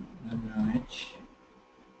H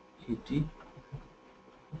T.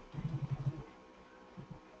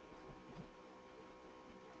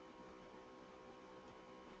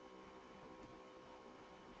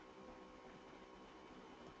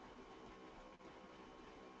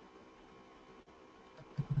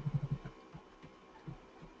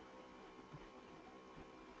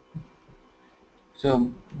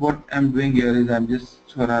 So what I'm doing here is I'm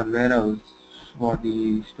just for our warehouse, for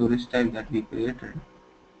the storage type that we created.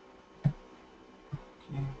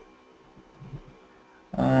 Okay.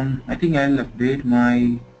 I think I'll update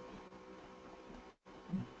my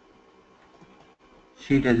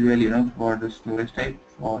sheet as well, for the storage type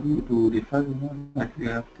for you to refer, that we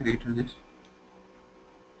have created this.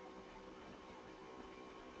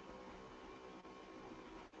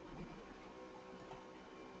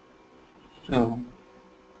 So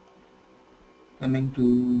coming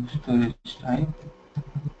to storage type,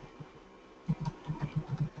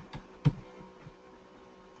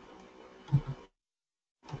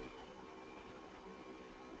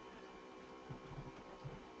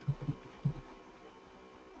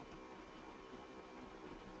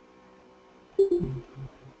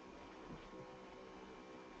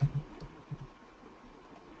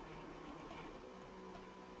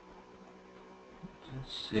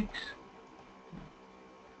 6.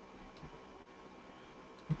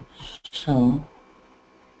 So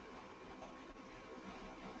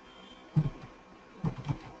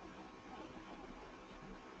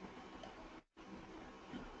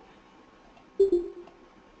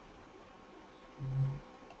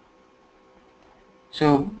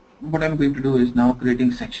So what I'm going to do is now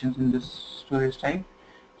creating sections in this storage type.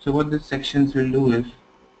 So what these sections will do is,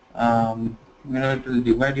 it will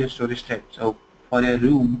divide your storage type. So for a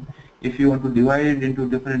room, if you want to divide it into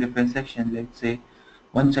different sections, let's say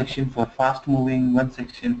one section for fast moving, one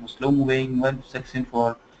section for slow moving, one section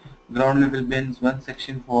for ground level bins, one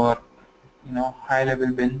section for high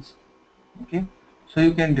level bins. Okay, so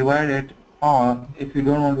you can divide it, or if you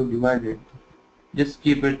don't want to divide it, just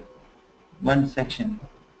keep it one section.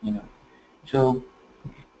 You know, so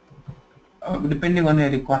depending on a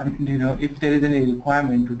requirement, if there is any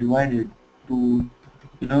requirement to divide it, to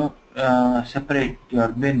separate your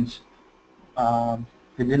bins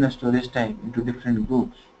within a storage type into different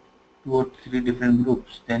groups, 2 or 3 different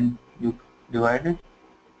groups, then you divide it.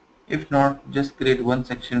 If not, just create one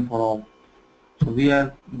section for all. So we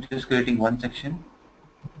are just creating one section.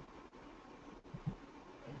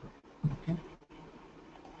 Okay,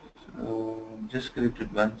 so just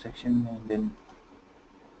created one section, and then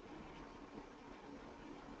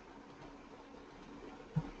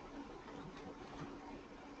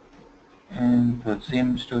for the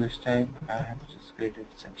same storage type, I have just created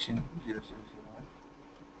section 0001.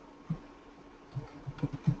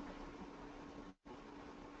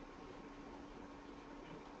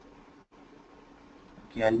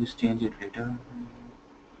 Okay, I'll just change it later.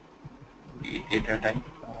 The data type,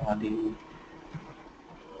 the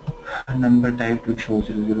number type to show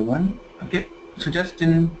 001. Okay, so just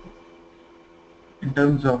in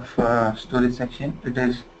terms of storage section, it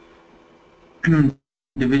is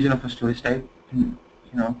division of a storage type.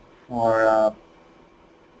 For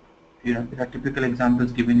there are typical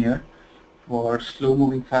examples given here. For slow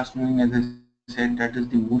moving, fast moving, as I said, that is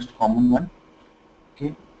the most common one.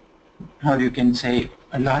 Okay, or you can say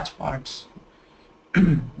large parts.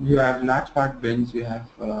 You have large part bins. You have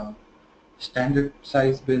standard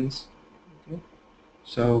size bins. Okay.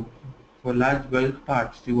 So for large bulk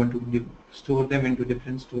parts, you want to store them into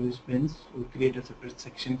different storage bins. We create a separate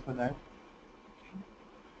section for that.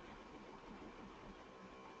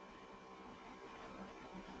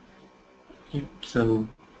 Okay. So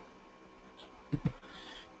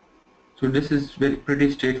this is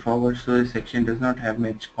pretty straightforward. Storage section does not have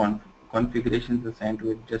much configurations assigned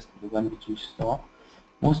to it, just the one which you saw.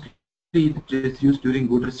 Mostly it is used during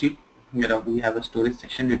good receipt. We have a storage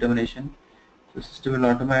section determination. So system will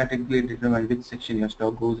automatically determine which section your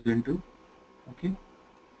stock goes into. Okay.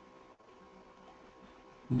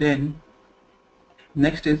 Then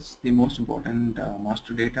next is the most important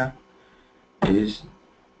master data. Is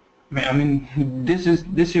I mean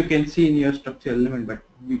this you can see in your structure element, but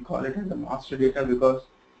we call it as a master data because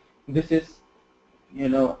this is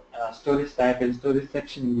storage type and storage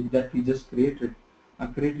section that we just created are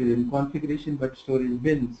created in configuration, but storage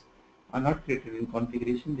bins are not created in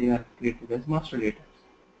configuration, they are created as master data.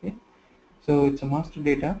 Okay, so it's a master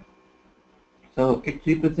data. So it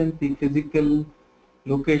represents the physical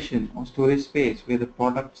location or storage space where the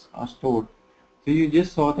products are stored. So you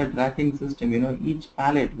just saw that tracking system, each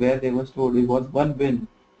pallet where they were stored, it was one bin.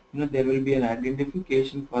 There will be an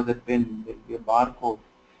identification for that bin, there will be a barcode.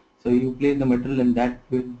 So you place the material in that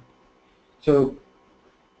bin. So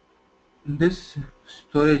this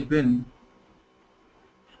storage bin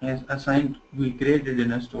is assigned, we created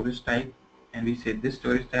in a storage type, and we say this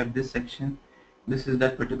storage type, this section, this is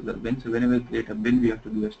that particular bin. So whenever we create a bin, we have to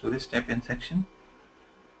do a storage type and section.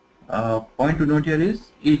 Point to note here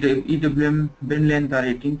is EWM bin length are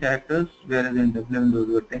 18 characters, whereas in WM those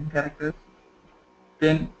were 10 characters.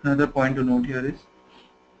 Then another point to note here is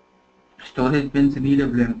storage bins in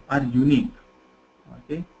EWM are unique.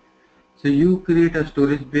 Okay, so you create a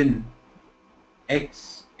storage bin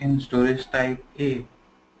X in storage type A.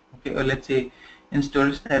 Okay, or let's say in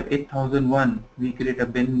storage type 8001, we create a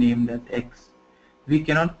bin named as X. We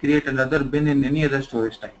cannot create another bin in any other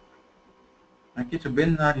storage type. Okay, so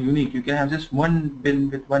bins are unique. You can have just one bin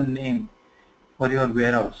with one name for your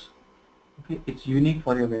warehouse. Okay, it's unique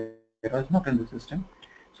for your warehouse, not in the system.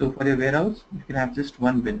 So for your warehouse, you can have just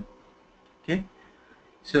one bin. Okay,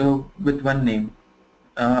 so with one name.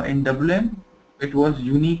 In WM, it was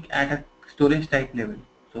unique at a storage type level.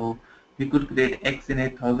 So We could create X in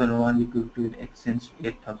 8001, we could create X in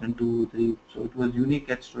 8002, 3. So it was unique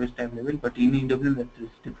at storage type level, but in EWM that is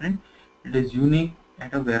different. It is unique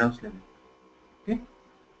at a warehouse level. Okay.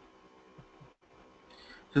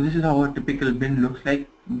 So this is how a typical bin looks like.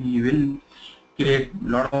 We will create a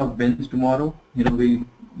lot of bins tomorrow.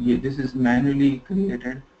 This is manually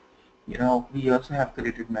created. We also have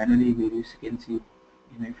created manually where you can see,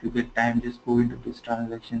 if you get time, just go into this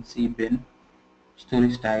transaction, see bin,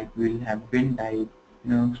 storage type, we'll have bin type,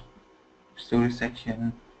 storage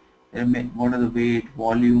section, what are the weight,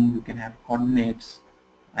 volume, you can have coordinates,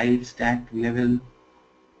 I stack level,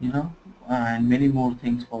 and many more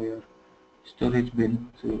things for your storage bin.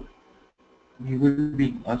 So we will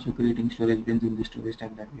be also creating storage bins in the storage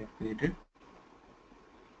type that we have created.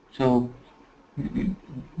 So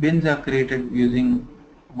bins are created using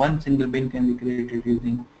one single bin can be created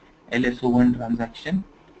using LSO1 transaction.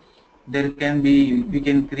 There can be we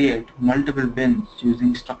can create multiple bins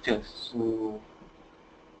using structures. So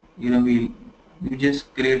you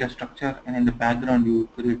just create a structure and in the background you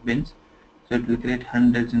create bins. So it will create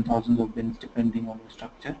hundreds and thousands of bins depending on the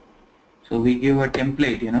structure. So we give a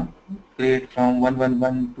template, create from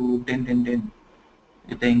 111 to 10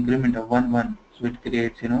 with the increment of 1 1. So it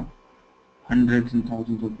creates, hundreds and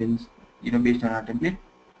thousands of bins, based on our template.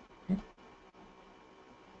 Okay.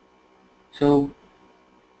 So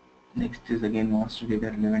next is again master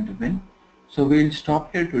data relevant to bin. So we'll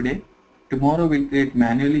stop here today. Tomorrow we'll create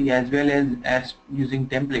manually as well as using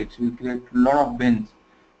templates. We'll create a lot of bins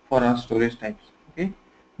for our storage types. Okay.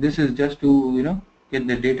 This is just to get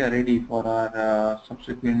the data ready for our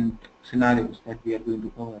subsequent scenarios that we are going to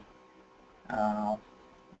cover.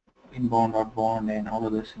 Inbound, outbound, and all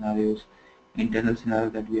other scenarios, internal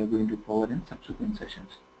scenarios that we are going to cover in subsequent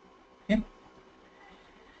sessions. Okay.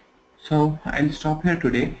 So I'll stop here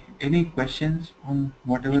today. Any questions on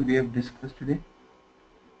whatever we have discussed today?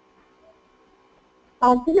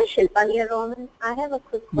 This is Shilpa here, Roman. I have a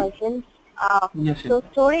quick question. Yes, So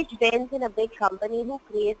Shilpa. storage bins in a big company, who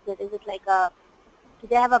creates it? Is it like do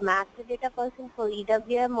they have a master data person for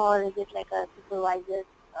EWM, or is it like a supervisor,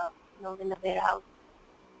 in a warehouse?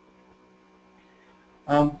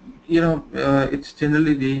 It's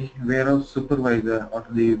generally the warehouse supervisor or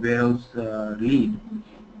the warehouse lead,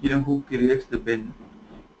 who creates the bin,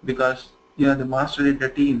 because the master data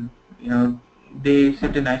team, they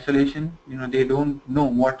sit in isolation. They don't know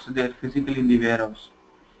what's there physically in the warehouse,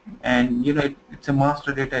 and it's a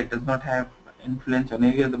master data. It does not have influence on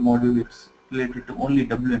any other module. It's related to only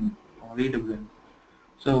WM or EWM.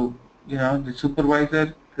 So the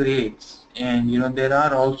supervisor creates, and there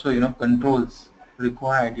are also controls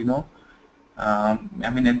required. I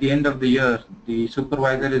mean, at the end of the year, the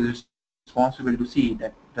supervisor is responsible to see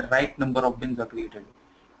that the right number of bins are created.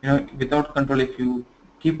 Without control, if you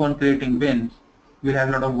keep on creating bins, you'll have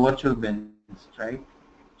a lot of virtual bins, right?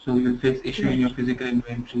 So you'll face issue in your Yes. physical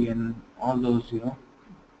inventory and all those.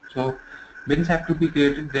 So bins have to be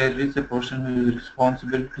created. There is a person who is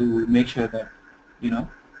responsible to make sure that you know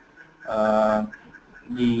uh,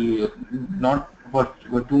 the not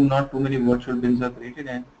too many virtual bins are created,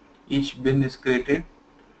 and each bin is created,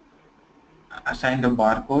 assigned a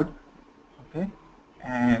barcode, okay,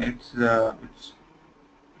 and it's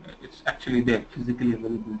actually there, physically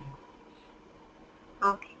available.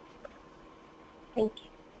 Okay. Thank you.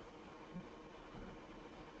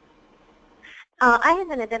 I have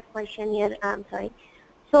another question here. I'm sorry.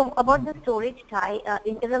 So about the storage type,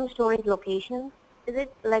 interim storage locations, is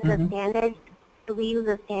it like a Mm-hmm. standard? Do we use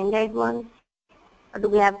a standard one, or do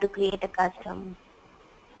we have to create a custom?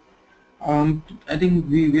 I think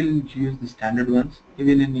we will use the standard ones.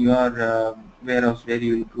 Even in your warehouse where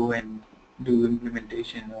you will go and do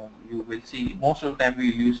implementation, or you will see most of the time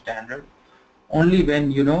we use standard. Only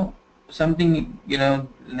when something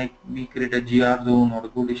like we create a GR zone or a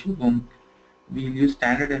good issue zone, we'll use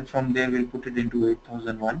standard, and from there we'll put it into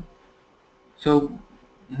 8001. So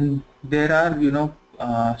there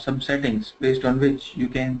are some settings based on which you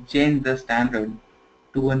can change the standard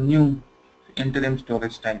to a new interim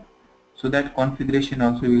storage type. So that configuration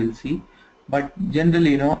also we will see. But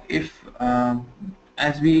generally, if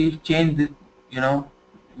as we change the,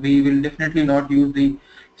 we will definitely not use the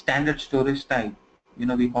standard storage type.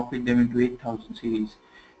 We copied them into 8000 series.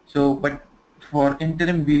 So, but for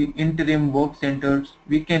interim work centers,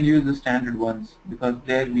 we can use the standard ones, because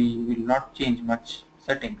there we will not change much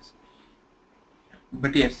settings.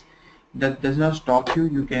 But yes, that does not stop you.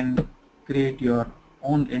 You can create your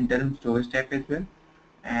own interim storage type as well,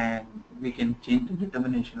 and we can change the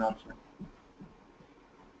determination also.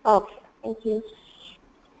 Okay. Thank you.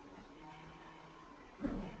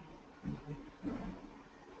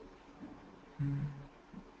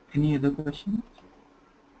 Any other questions?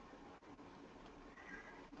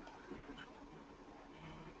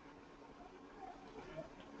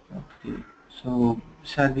 Okay, so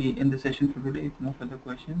shall we end the session for today? If no further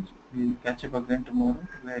questions, we'll catch up again tomorrow,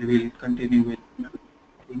 where we'll continue with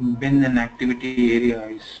in bin and activity area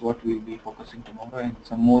is what we'll be focusing tomorrow, and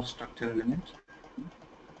some more structural elements.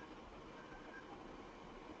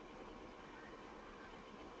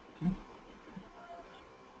 Okay.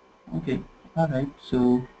 Okay. All right.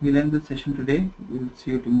 So we'll end the session today. We'll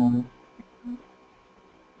see you tomorrow.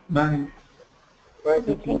 Bye. Bye,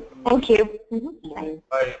 Okay, thank you. thank you. Mhm. Bye.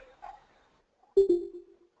 Bye.